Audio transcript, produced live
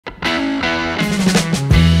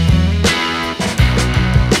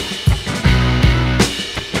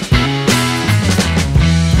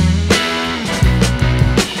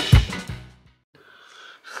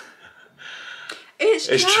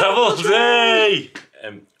It's travel day!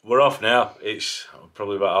 We're off now. It's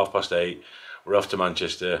probably about 8:30. We're off to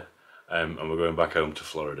Manchester and we're going back home to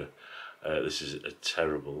Florida. This is a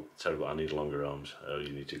terrible. I need longer arms. Oh, you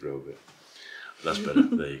need to grow a bit. That's better.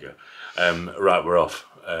 There you go. Right, we're off.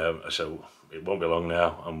 So it won't be long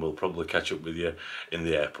now, and we'll probably catch up with you in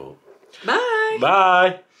the airport. Bye.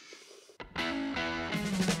 Bye.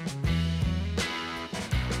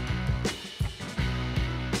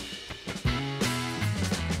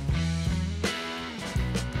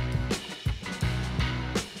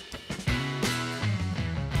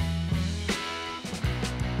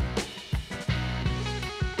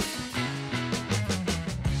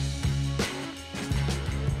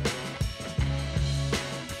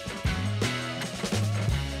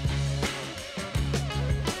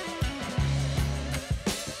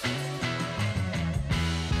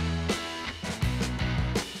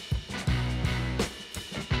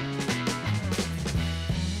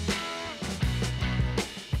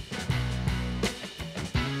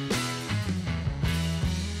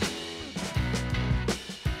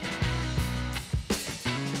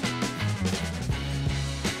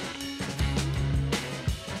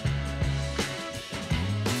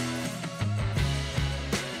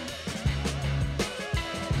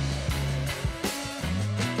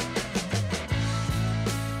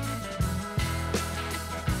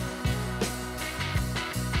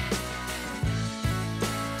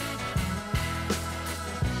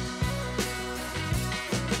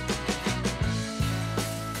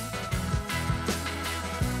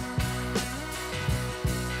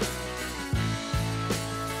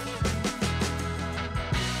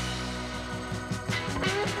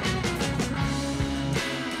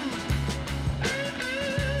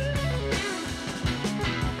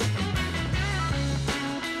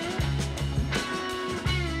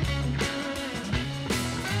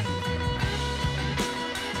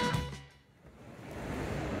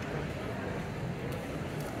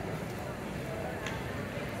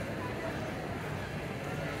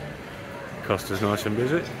 Costa's nice and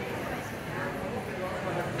busy.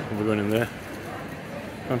 We're going in there.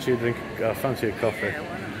 Fancy a drink? Fancy a coffee.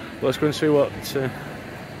 Let's go and see what.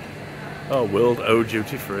 Oh, World O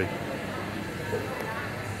Duty Free.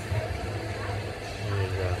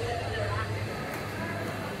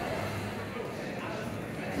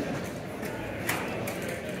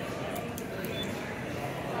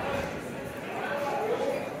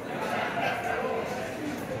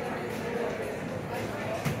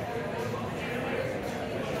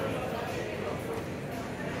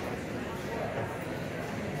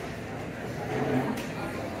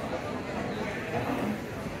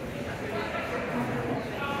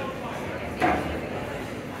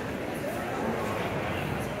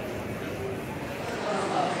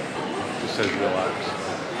 Says relax.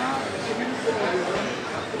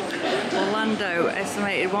 Orlando,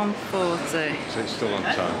 estimated 1:40. So it's still on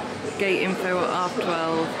time. Gate info at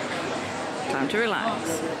 12:30. Time to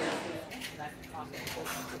relax.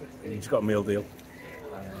 He's got a meal deal.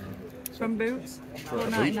 From Boots,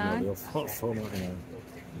 $4.99. $4.99.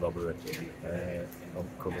 Robbery. I'm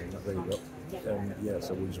covering that. There you go. Yeah,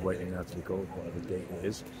 so we're just waiting now to be called, whatever date it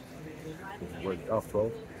is. We're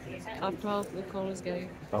 12:30. After 12, the call is gate.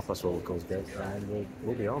 12:30 the call's gate, and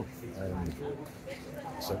we'll be on.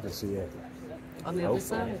 So to see you On the other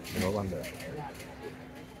side. in Orlando.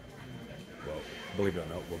 Well, believe it or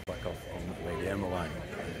not, we're back off on Lady Emma line,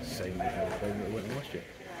 same plane that we went on last year.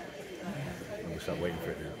 And we'll start waiting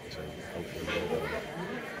for it now. So hopefully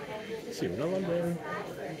we'll see you in Orlando.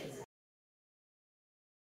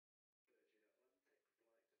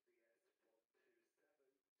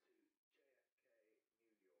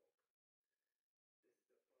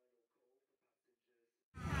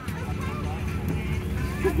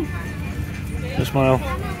 A smile.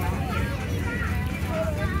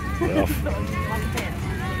 Get off.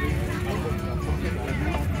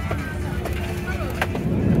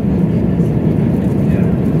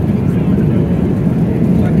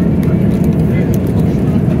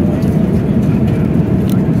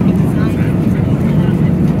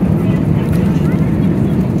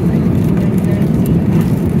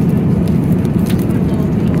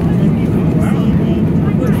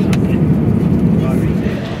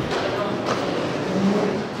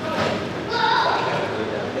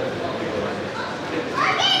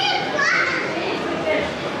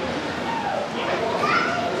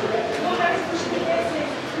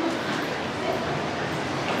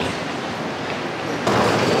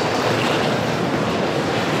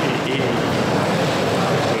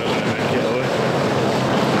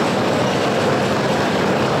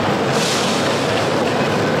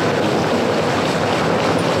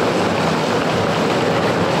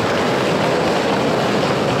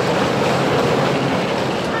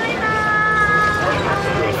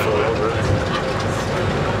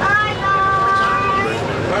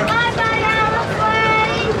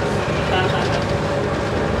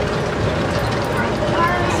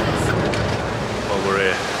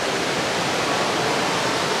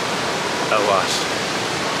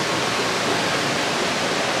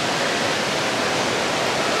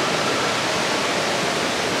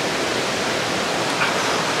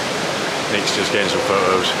 Nick's just getting some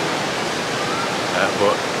photos.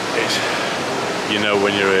 But it's, you know,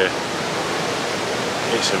 when you're here,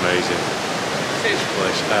 it's amazing. This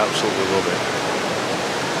place, I absolutely love it.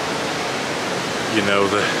 You know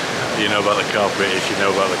about the carpet. If you know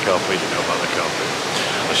about the carpet, you know about the carpet.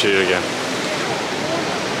 I'll show you again.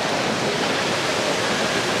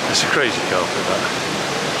 It's a crazy carpet, that.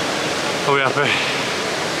 Are we happy?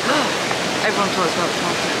 Everyone talks about the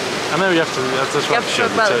carpet. I know you have to. That's what You have to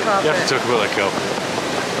talk about the carpet. You have to talk about the carpet.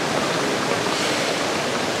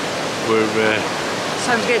 We're. It's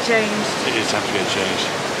time to get changed. It is time to get changed.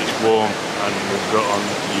 It's warm and we've got on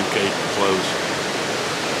UK clothes.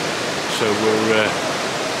 So we're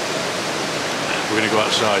going to go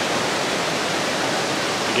outside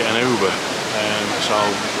and get an Uber. So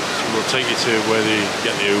we'll take you to where they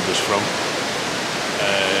get the Ubers from,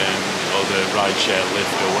 or the rideshare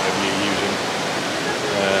lift or whatever you're using.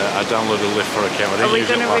 I downloaded a lift for a camera. Are we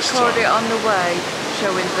going to record it on the way,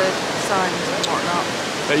 showing the signs and whatnot?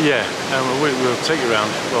 Yeah, we'll take you around.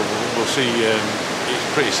 Well, we'll see. It's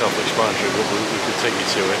pretty self-explanatory, but we could take you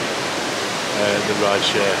to it. The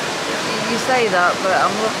rideshare. You say that, but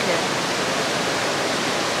I'm looking.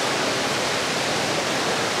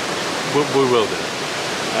 We will do.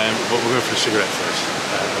 But we're going for a cigarette first,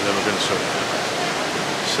 and then we're going to sort it out.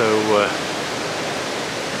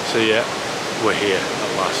 So yeah, we're here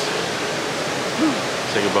at last.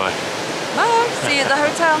 Say goodbye. Bye. See you at the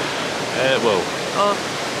hotel. Well. Or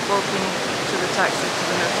walking to the taxi to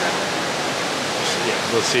the hotel. Yeah,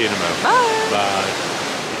 we'll see you in a moment. Bye. Bye.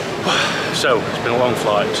 So it's been a long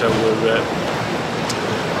flight. So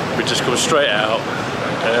we just come straight out.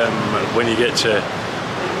 When you get to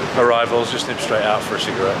arrivals, just nip straight out for a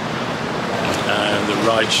cigarette. And the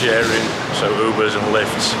ride sharing, so Ubers and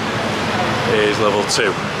lifts, is level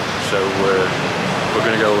 2. So we're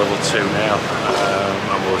going to go level 2 now,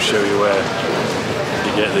 and we'll show you where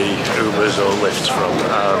you get the Ubers or lifts from.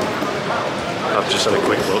 I've just had a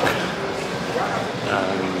quick look,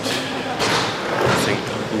 and I think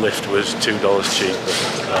Lyft was $2 cheaper.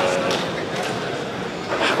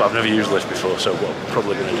 But I've never used Lyft before, so what I'm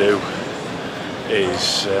probably going to do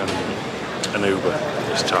is an Uber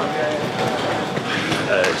this time.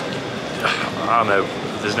 I know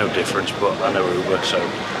there's no difference, but I know Uber, so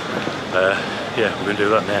yeah, we're going to do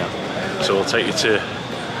that now. So we'll take you to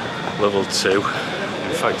level 2.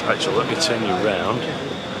 In fact, actually, let me turn you round,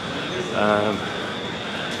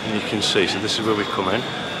 and you can see. So this is where we come in.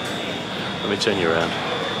 Let me turn you around.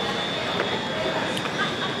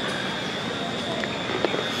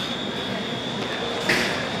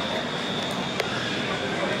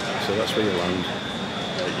 So that's where you land.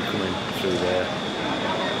 You come in through there,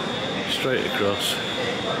 straight across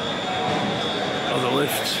on the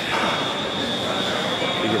lift.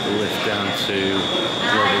 You get the lift down to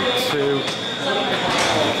level 2. As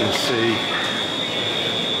you can see,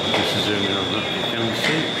 just zooming on that, you can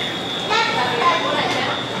see.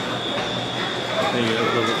 Then you go,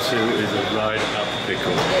 level 2 is a ride app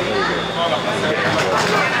pickup.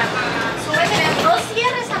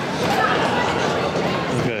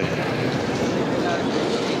 Okay.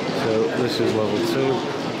 So this is level 2.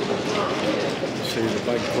 You see the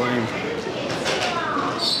bag claim.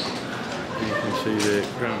 You can see the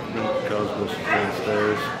rental cars bus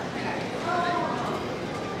downstairs.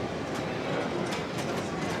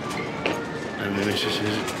 And then this is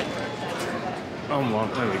on one.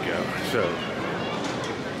 There we go. So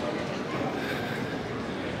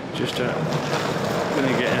just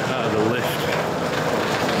gonna get out of the lift.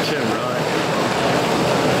 Turn right.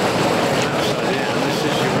 Outside here, and this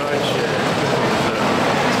is your ride share.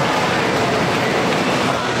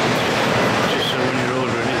 Just so when you're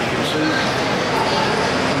ordering it, you can see.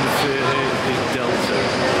 And the two here is Delta.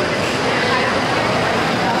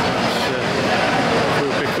 That's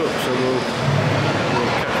we'll pick up, so we'll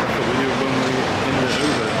catch back up with you when we're in the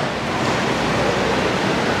Uber.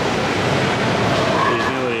 He's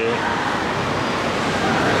nearly here.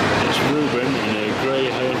 It's Ruben in a grey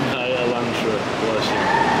Elantra, bless him.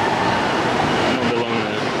 Not belong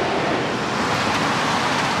there.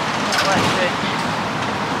 Electric.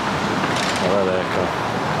 Oh, there, come.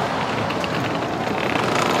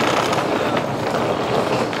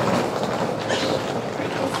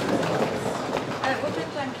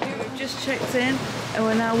 Thank you. We've just checked in and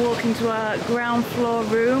we're now walking to our ground floor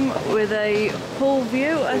room with a pool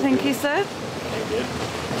view, I think he said.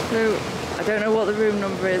 So I don't know what the room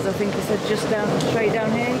number is. I think he said just straight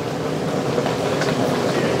down here.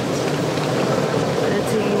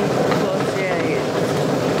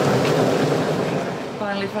 1348.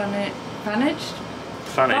 Finally managed. Vanished.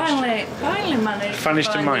 Finally managed.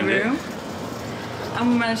 Vanished to to find mind the it. room. And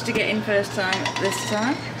we managed to get in first time this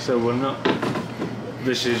time. So we're not.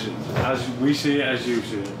 This is as we see it, as you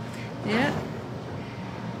see it. Yeah.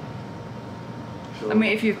 So I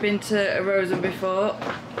mean, if you've been to a Rosen before,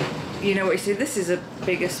 you know what you see. This is a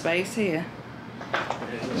bigger space here.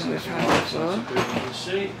 We've had before.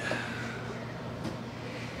 See.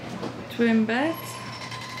 Twin beds.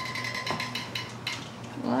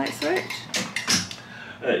 Light switch.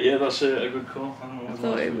 Yeah, that's a good call. I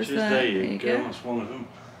thought it was there. There you go. That's one of them.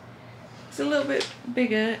 It's a little bit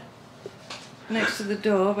bigger next to the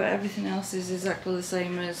door, but everything else is exactly the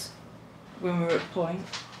same as when we were at Point.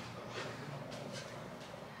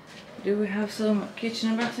 Do we have some kitchen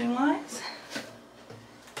and bathroom lights?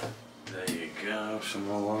 There you go, some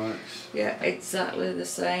more lights. Yeah, exactly the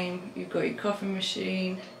same. You've got your coffee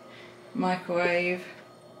machine, microwave,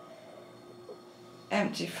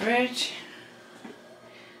 empty fridge,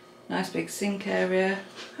 nice big sink area.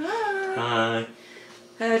 Hi.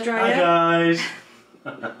 Hairdryer. Hi guys.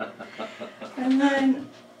 And then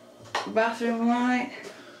bathroom light.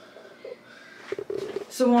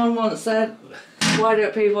 Someone once said, why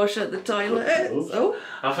don't people shut the toilets? Oh,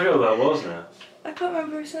 I forgot what that was now. I can't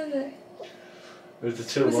remember who said it. It was the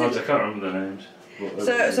two lads, I can't remember their names.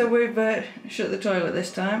 So we've shut the toilet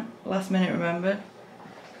this time, last minute remembered.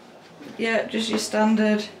 Yeah, just your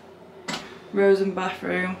standard Rosen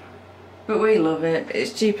bathroom. But we love it,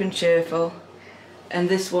 it's cheap and cheerful. And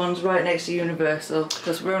this one's right next to Universal,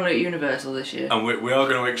 because we're only at Universal this year. And we are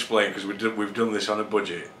going to explain, because we've done this on a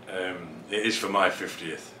budget. It is for my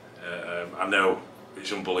 50th. I know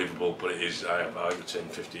it's unbelievable, but it is. I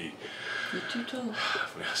turned 50. You're too tall.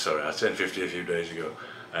 Sorry, I turned 50 a few days ago.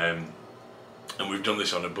 And we've done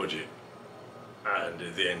this on a budget. And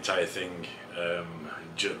the entire thing,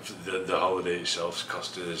 the holiday itself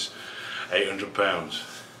cost us £800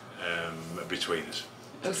 between us.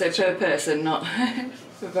 I'll say per person, not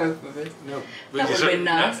for both of us. No, that would have been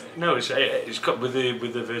nice. No, it's got with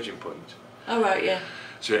the Virgin points. Oh right, yeah.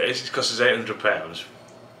 So it's cost us £800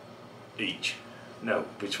 each. No,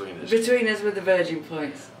 between us. Between us with the Virgin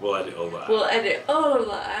points. We'll edit all that. We'll edit all of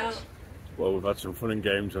that out. Well, we've had some fun and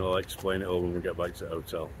games, and I'll explain it all when we get back to the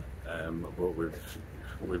hotel. But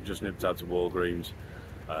we've just nipped out to Walgreens.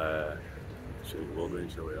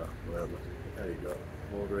 Walgreens, here we are. Wherever. There you go.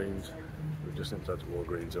 Walgreens. We've just nipped out to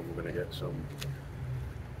Walgreens, and we're going to get some,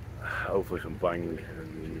 hopefully some bang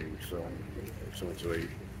and something to eat,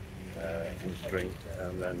 and to drink,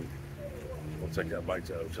 and then we'll take that back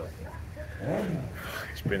to the hotel.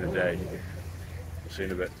 It's been a day. We'll see you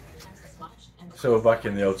in a bit. So we're back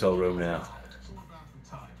in the hotel room now.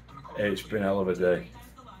 It's been a hell of a day.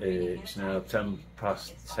 It's now 10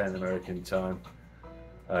 past 10 American time.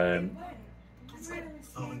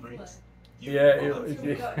 Yeah,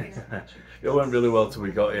 it went really well till we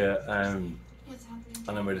got here, and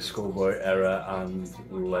I made a schoolboy error and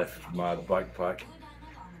left my backpack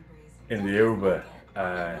in the Uber,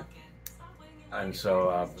 and so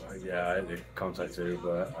I had to contact the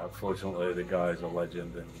Uber. Unfortunately, the guy's a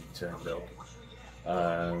legend and he turned up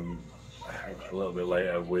a little bit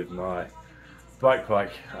later with my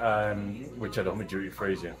backpack, which had on my duty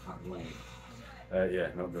freezer. Yeah,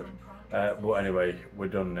 not good. But anyway, we're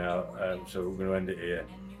done now, so we're going to end it here.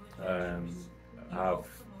 Have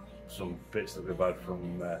some bits that we've had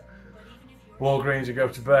from Walgreens and go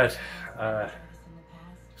to bed.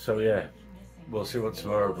 So yeah, we'll see what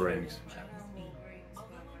tomorrow brings.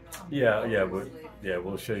 Yeah,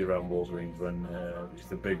 we'll show you around Walgreens when it's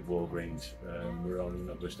the big Walgreens.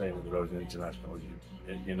 We're staying at the Rosen International,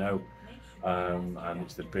 you know, and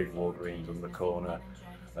it's the big Walgreens on the corner.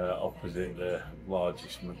 Opposite the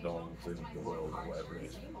largest McDonald's in the world, or whatever it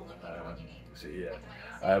is. So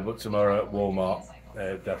yeah, but tomorrow at Walmart,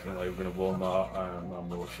 definitely we're going to Walmart, and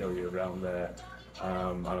we'll show you around there,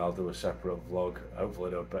 and I'll do a separate vlog.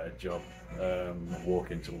 Hopefully do a better job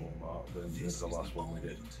walking to Walmart than the last one we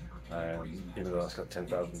did, even though that's got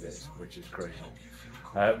 10,000 hits, which is crazy.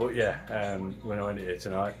 But yeah, we're going to end it here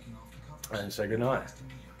tonight and say good night.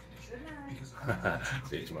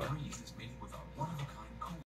 See you tomorrow.